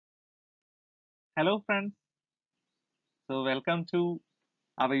Hello friends, so welcome to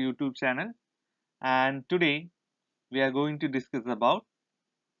our YouTube channel, and today we are going to discuss about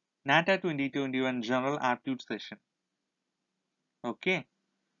NATA 2021 General Aptitude session. Okay,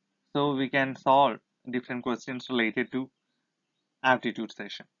 so we can solve different questions related to aptitude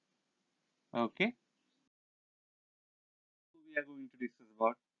session. Okay, so we are going to discuss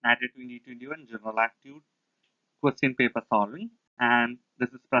about NATA 2021 General Aptitude question paper solving, and this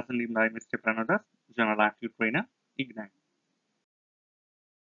is presented by Mr. Pranodas, General Aptitude Trainer, Ignite.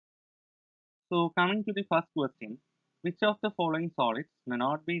 So coming to the first question, which of the following solids may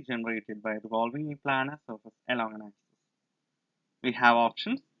not be generated by revolving a planar surface along an axis? We have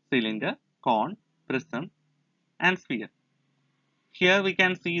options cylinder, cone, prism, and sphere. Here we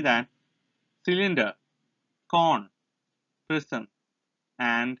can see that cylinder, cone, prism,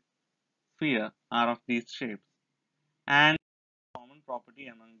 and sphere are of these shapes. And common property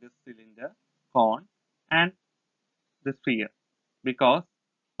among this cylinder, cone, and the sphere because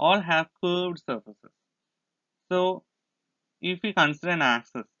all have curved surfaces. So if we consider an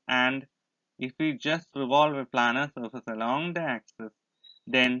axis and if we just revolve a planar surface along the axis,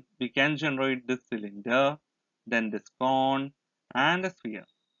 then we can generate this cylinder, then this cone, and the sphere,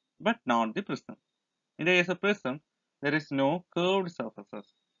 but not the prism. In the case of prism, there is no curved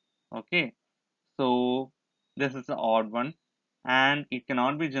surfaces. Okay, so this is the odd one, and it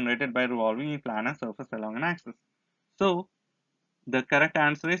cannot be generated by revolving a planar surface along an axis. So the correct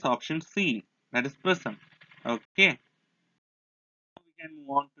answer is option C, that is prism. Okay. We can move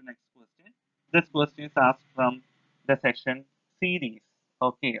on to next question. This question is asked from the section series,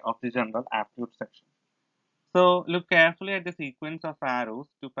 okay, of the general aptitude section. So look carefully at the sequence of arrows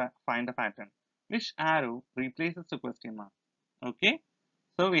to find the pattern. Which arrow replaces the question mark? Okay,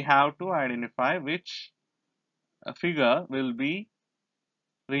 so we have to identify which figure will be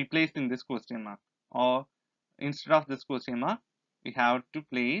replaced in this question mark, or instead of this question mark, we have to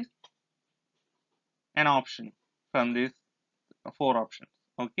place an option from these four options.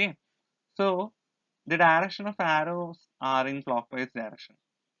 Okay, so the direction of arrows are in clockwise direction.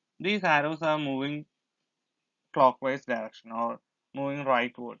 These arrows are moving clockwise direction or moving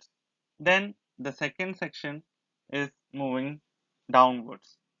rightwards. Then the second section is moving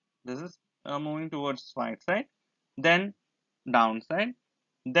downwards. This is moving towards right side, then downside,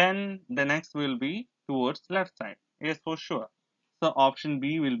 then the next will be towards left side. Yes, for sure. So option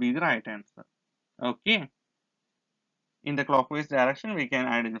B will be the right answer. Okay. In the clockwise direction, we can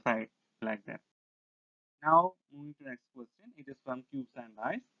identify it like that. Now moving to next question, it is from cubes and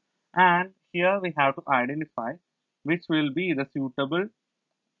eyes, and here we have to identify which will be the suitable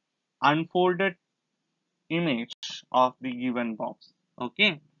unfolded image of the given box.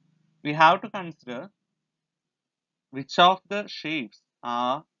 Okay, we have to consider which of the shapes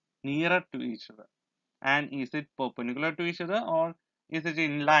are nearer to each other, and is it perpendicular to each other or is it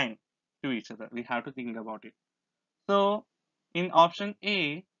in line to each other. We have to think about it. So in option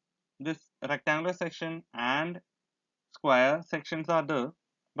A, this rectangular section and square sections are there,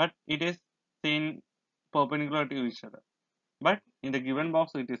 but it is seen perpendicular to each other. But in the given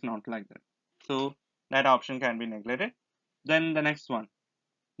box, it is not like that. So that option can be neglected. Then the next one,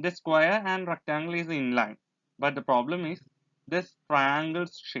 the square and rectangle is in line, but the problem is this triangle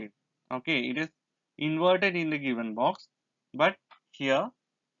shape. Okay, it is inverted in the given box, but here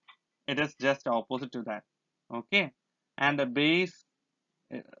it is just opposite to that. Okay, and the base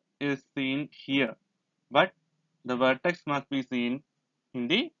uh, is seen here, but the vertex must be seen in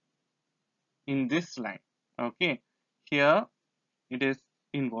the in this line. Okay, here it is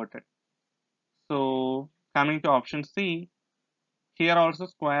inverted. So coming to option C, here also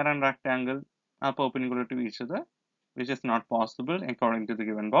square and rectangle are perpendicular to each other, which is not possible according to the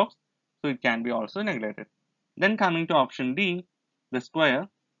given box, so it can be also neglected. Then coming to option D, the square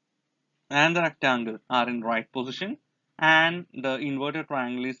and the rectangle are in right position and the inverted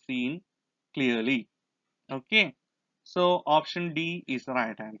triangle is seen clearly. Okay, so option D is the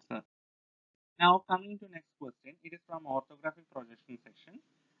right answer. Now coming to next question, it is from orthographic projection section,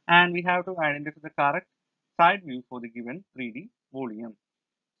 and we have to identify the correct side view for the given 3D volume.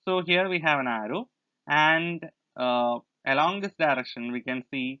 So here we have an arrow, and along this direction we can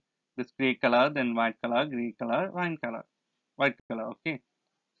see this gray color, then white color, gray color, white color. Okay,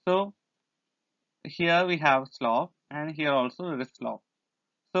 so here we have slope, and here also there is slope.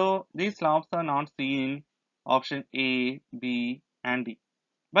 So these slopes are not seen in option A, B, and D,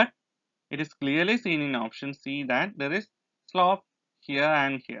 but it is clearly seen in option C that there is slope here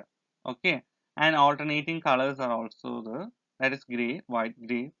and here. Okay, and alternating colors are also there, that is gray, white.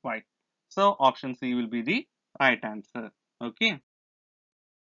 So option C will be the right answer. Okay.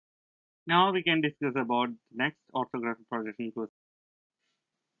 Now we can discuss about the next orthographic projection question,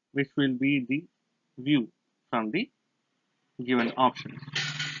 which will be the view from the given options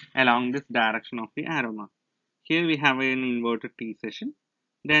along this direction of the arrow mark. Here we have an inverted T section.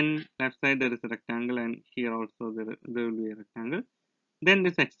 Then left side there is a rectangle, and here also there will be a rectangle. Then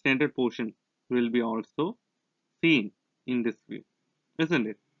this extended portion will be also seen in this view, isn't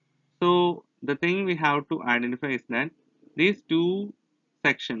it? So the thing we have to identify is that these two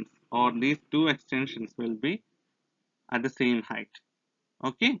sections or these two extensions will be at the same height.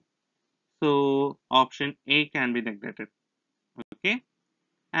 Okay, so option A can be neglected. Okay,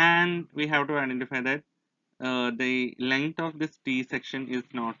 and we have to identify that the length of this T section is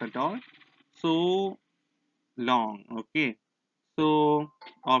not at all so long. Okay, so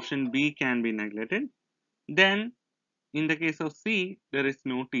option B can be neglected. Then in the case of C, there is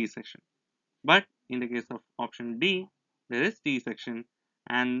no T section. But in the case of option D, there is T section,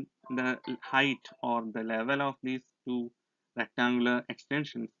 and the height or the level of these two rectangular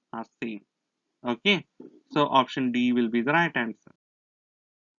extensions are same. Okay, so option D will be the right answer.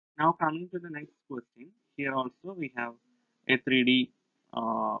 Now coming to the next question, here also we have a 3D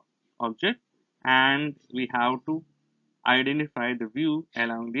object, and we have to identify the view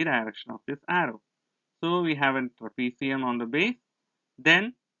along the direction of this arrow. So we have a trapezium on the base,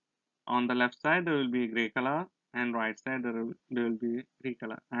 then on the left side there will be a gray color, and right side there will be gray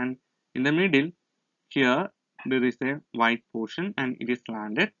color, and in the middle here there is a white portion and it is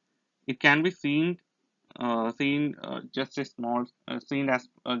slanted. It can be just a small seen as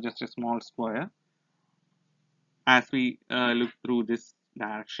just a small square as we look through this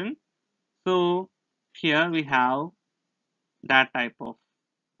direction. So here we have that type of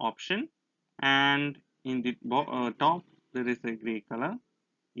option, and in the top there is a gray color,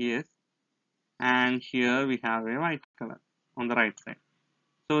 yes, and here we have a white color on the right side.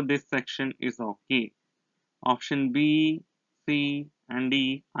 So this section is okay. Option B, C and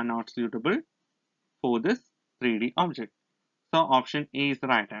D are not suitable for this 3D object. So option A is the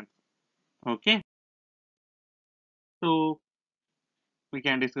right answer. Okay, so we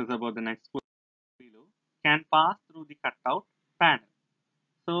can discuss about the next question below. Can pass through the cutout panel.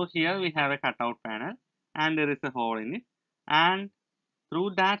 So here we have a cutout panel and there is a hole in it, and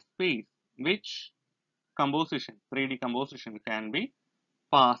through that space which composition 3D composition can be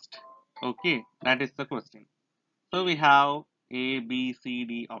passed. Okay, that is the question. So we have A, B, C,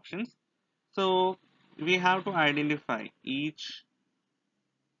 D options. So we have to identify each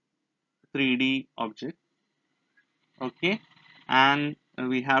 3D object. Okay, and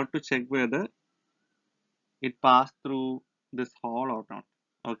we have to check whether it passed through this hole or not.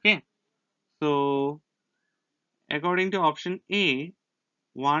 Okay, so according to option A,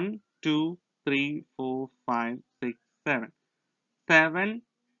 1, 2, 3, 4, 5, 6, 7. 7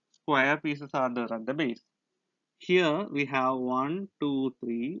 square pieces are there at the base. Here we have 1, 2,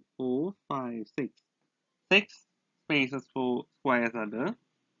 3, 4, 5, 6. 6 spaces for squares are there.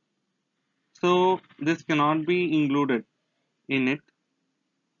 So this cannot be included in it.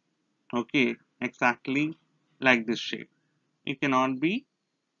 Okay, exactly like this shape. It cannot be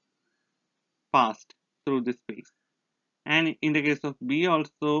passed through this space. And in the case of B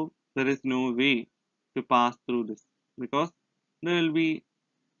also, there is no way to pass through this because there will be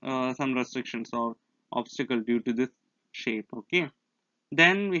some restrictions or obstacle due to this shape. Okay,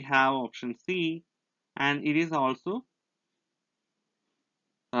 then we have option C, and it is also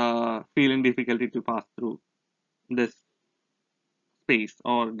feeling difficulty to pass through this space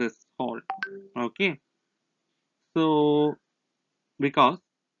or this hole. Okay, so because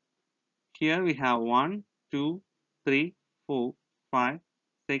here we have 1, 2, 3, 4, 5,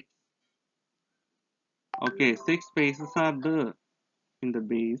 6. Okay, 6 spaces are there in the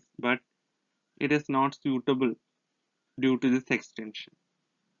base, but it is not suitable due to this extension.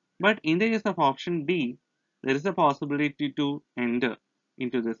 But in the case of option D, there is a possibility to enter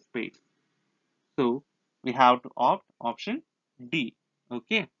into this space. So we have to opt option D.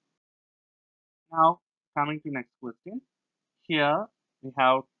 Okay. Now coming to next question. Here we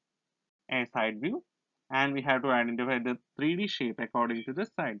have a side view, and we have to identify the 3D shape according to the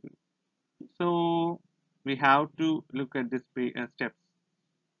side view. So we have to look at this steps.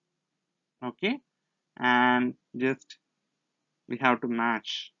 Okay, and just we have to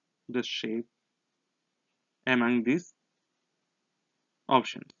match the shape among these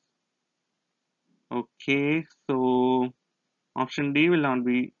options. Okay, so option D will not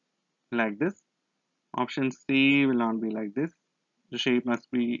be like this. Option C will not be like this. The shape must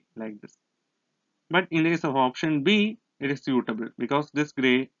be like this. But in the case of option B, it is suitable because this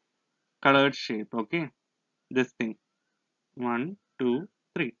gray colored shape, okay, this thing, 1, 2,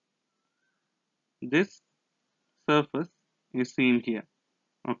 3. this surface is seen here.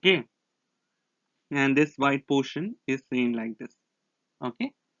 Okay, and this white portion is seen like this.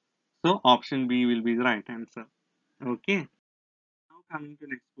 Okay, so option B will be the right answer. Okay, now coming to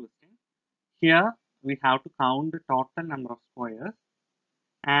next question. Here we have to count the total number of squares,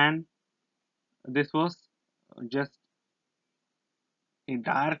 and this was just a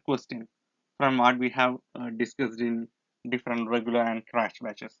direct question from what we have discussed in different regular and crash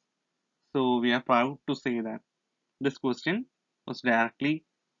batches. So we are proud to say that this question was directly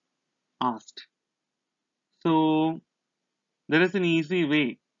asked. So there is an easy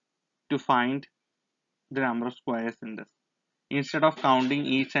way to find the number of squares in this. Instead of counting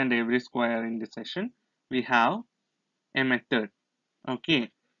each and every square in this session, we have a method. Okay,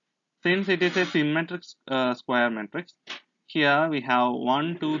 since it is a symmetric square matrix, here we have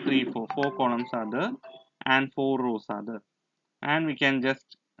 1, 2, 3, 4. 4 columns are there and 4 rows are there. And we can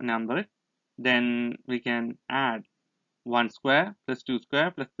just number it. Then we can add 1 square plus 2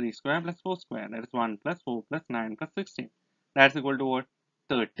 square plus 3 square plus 4 square. That is 1 plus 4 plus 9 plus 16. That's equal to what?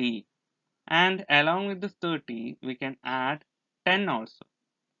 30. And along with this 30, we can add 10 also.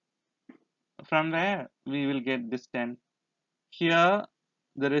 From where we will get this 10? Here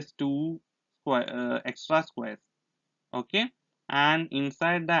there is 2 extra squares. Okay, and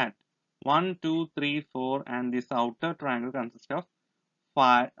inside that 1, 2, 3, 4, and this outer triangle consists of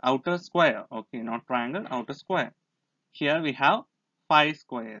 5 outer square. Okay, not triangle, outer square. Here we have 5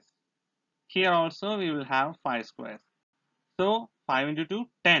 squares. Here also we will have 5 squares. So 5 into 2,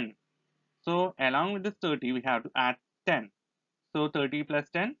 10. So along with this 30, we have to add 10. So 30 plus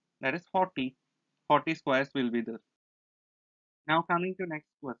 10, that is 40. 40 squares will be there. Now coming to next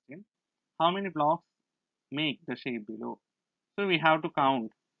question. How many blocks make the shape below? So we have to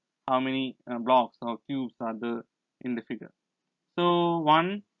count how many blocks or cubes are there in the figure. So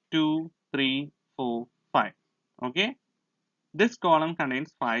 1, 2, 3, 4, 5. Okay. This column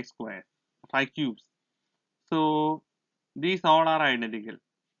contains 5 squares, 5 cubes. So these all are identical.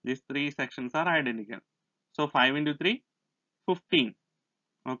 These 3 sections are identical. So 5 into 3, 15.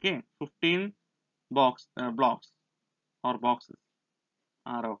 Okay, 15 blocks or boxes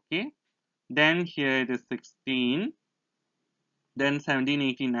are okay. Then here it is 16. Then 17,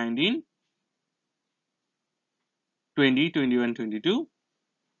 18, 19, 20, 21, 22.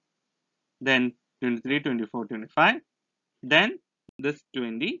 Then 23, 24, 25. Then this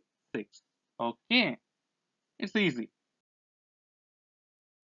 26. Okay, it's easy.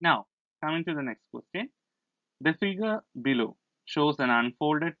 Now coming to the next question. The figure below shows an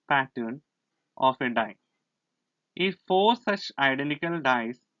unfolded pattern of a die. If 4 such identical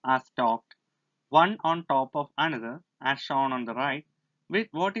dies are stacked one on top of another as shown on the right, with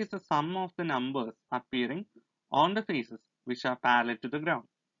what is the sum of the numbers appearing on the faces which are parallel to the ground?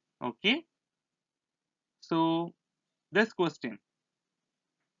 Okay, so this question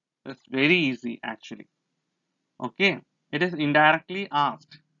is very easy actually. Okay, it is indirectly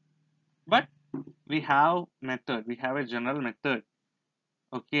asked, but we have method, we have a general method.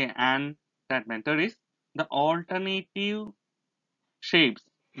 Okay, and that method is the alternative shapes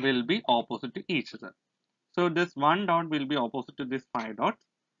will be opposite to each other. So this 1 dot will be opposite to this 5 dots.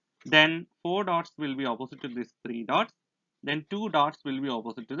 Then 4 dots will be opposite to this 3 dots. Then 2 dots will be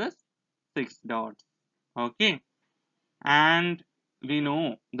opposite to this 6 dots. Okay. And we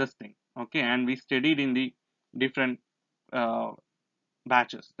know this thing. Okay. And we studied in the different uh,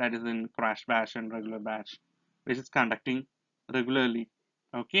 batches. That is in crash batch and regular batch, which is conducting regularly.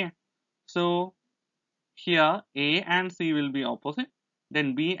 Okay. So here A and C will be opposite,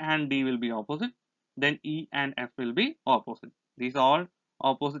 then B and D will be opposite, then E and F will be opposite. These all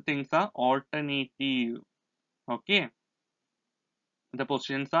opposite things are alternative. Okay, the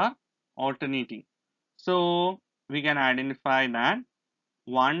positions are alternating. So we can identify that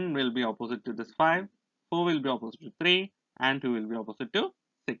 1 will be opposite to this 5, 4 will be opposite to 3, and 2 will be opposite to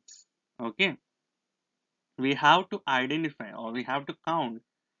 6. Okay, we have to identify or we have to count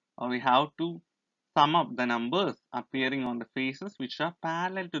or we have to sum up the numbers appearing on the faces which are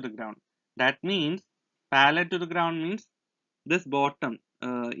parallel to the ground. That means parallel to the ground means this bottom.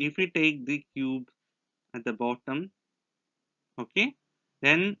 If we take the cube at the bottom, okay,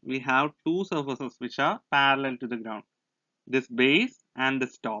 then we have two surfaces which are parallel to the ground. This base and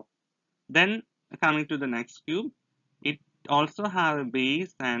this top. Then coming to the next cube, it also have a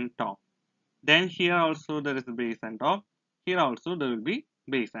base and top. Then here also there is a base and top. Here also there will be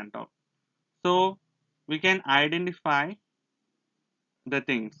base and top. So we can identify the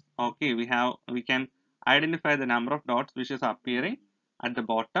things. Okay, we can identify the number of dots which is appearing at the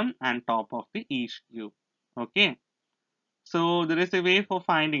bottom and top of the each cube. Okay, so there is a way for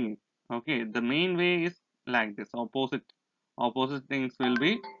finding it. Okay, the main way is like this. Opposite things will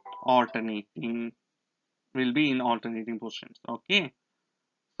be alternating, will be in alternating positions. Okay,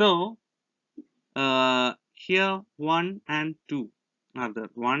 so here 1 and 2 are there,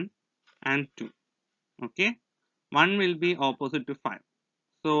 1 and 2. Okay, 1 will be opposite to 5.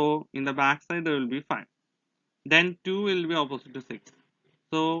 So in the back side there will be 5. Then 2 will be opposite to 6.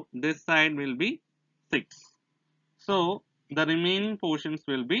 So this side will be 6. So the remaining portions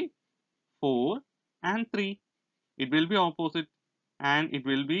will be 4 and 3. It will be opposite and it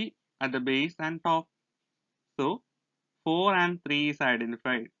will be at the base and top. So 4 and 3 is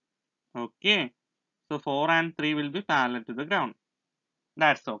identified. Okay. So 4 and 3 will be parallel to the ground.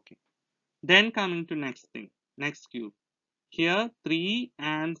 That's okay. Then coming to next thing, next cube. Here 3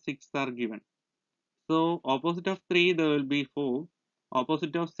 and 6 are given. So opposite of 3 there will be 4.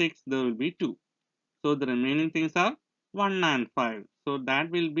 Opposite of 6 there will be 2. So the remaining things are 1 and 5. So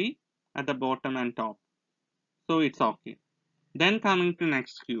that will be at the bottom and top. So it's okay. Then coming to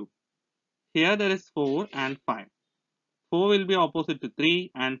next cube. Here there is 4 and 5. 4 will be opposite to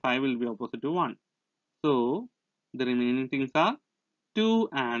 3 and 5 will be opposite to 1. So the remaining things are 2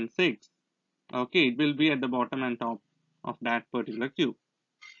 and 6. Okay, it will be at the bottom and top of that particular cube.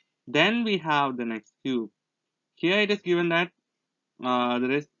 Then we have the next cube. Here it is given that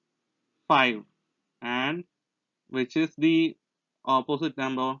there is 5 and which is the opposite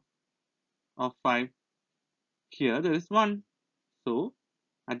number of 5. Here there is 1. So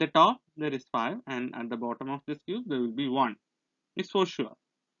at the top there is 5 and at the bottom of this cube there will be 1. It's for sure.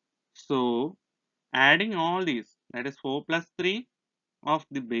 So adding all these, that is 4 plus 3 of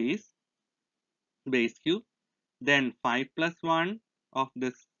the base cube, then 5 plus 1 of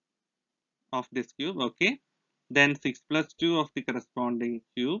this cube, okay, then 6 plus 2 of the corresponding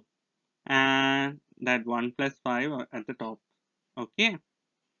cube, and that 1 plus 5 at the top. Okay,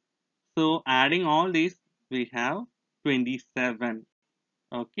 so adding all these we have 27.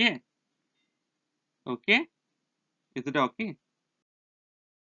 Okay, okay, is it okay?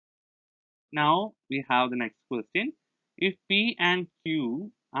 Now we have the next question. If P and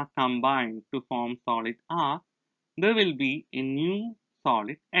Q are combined to form solid R, there will be a new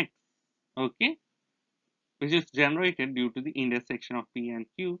solid X, okay, which is generated due to the intersection of P and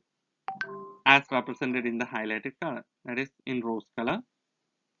Q as represented in the highlighted color, that is in rose color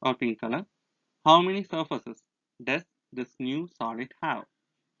or pink color. How many surfaces does this new solid have?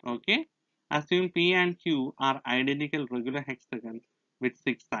 Okay, assume P and Q are identical regular hexagons with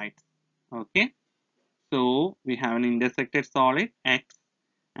 6 sides. Okay, so we have an intersected solid X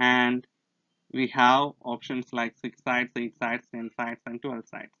and we have options like 6 sides, 8 sides, 10 sides and 12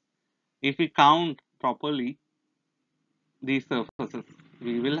 sides. If we count properly these surfaces,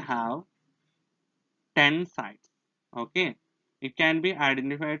 we will have 10 sides. Okay, it can be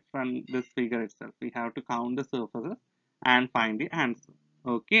identified from this figure itself. We have to count the surfaces and find the answer.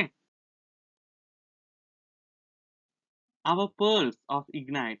 Okay, our pearls of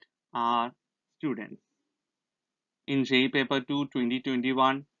Ignite are students. In J paper 2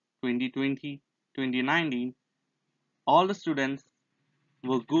 2021, 2020, 2019, all the students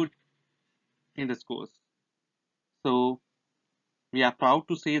were good in the scores. So we are proud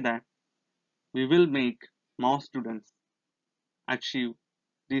to say that we will make more students achieve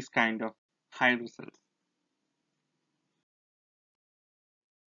this kind of high results.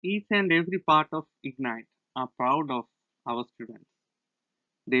 Each and every part of Ignite are proud of our students.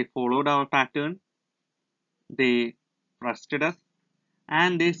 They followed our pattern, they trusted us,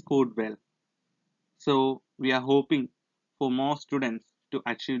 and they scored well. So we are hoping for more students to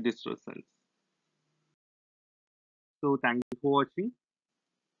achieve these results. So thank you for watching.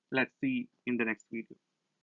 Let's see in the next video.